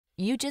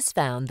You just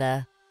found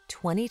the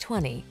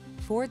 2020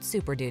 Ford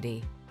Super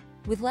Duty.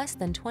 With less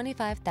than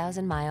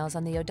 25,000 miles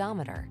on the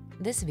odometer,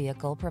 this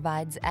vehicle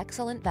provides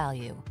excellent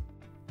value.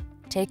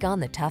 Take on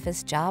the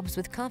toughest jobs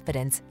with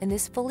confidence in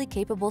this fully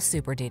capable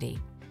Super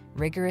Duty.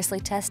 Rigorously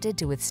tested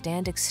to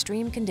withstand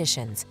extreme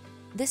conditions,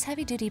 this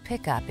heavy-duty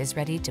pickup is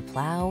ready to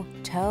plow,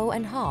 tow,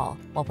 and haul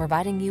while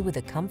providing you with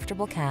a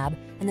comfortable cab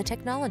and the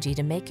technology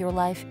to make your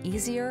life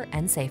easier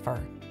and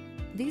safer.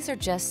 These are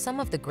just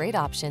some of the great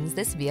options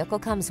this vehicle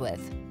comes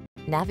with: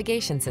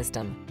 navigation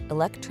system,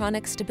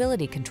 electronic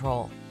stability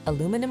control,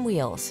 aluminum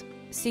wheels,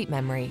 seat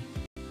memory,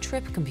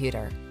 trip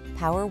computer,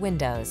 power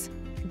windows,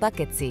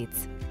 bucket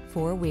seats,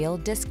 four-wheel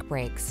disc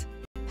brakes,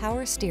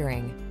 power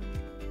steering.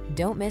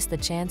 Don't miss the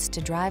chance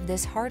to drive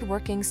this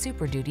hard-working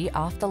Super Duty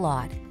off the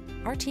lot.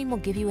 Our team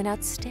will give you an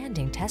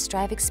outstanding test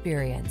drive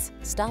experience.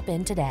 Stop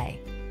in today.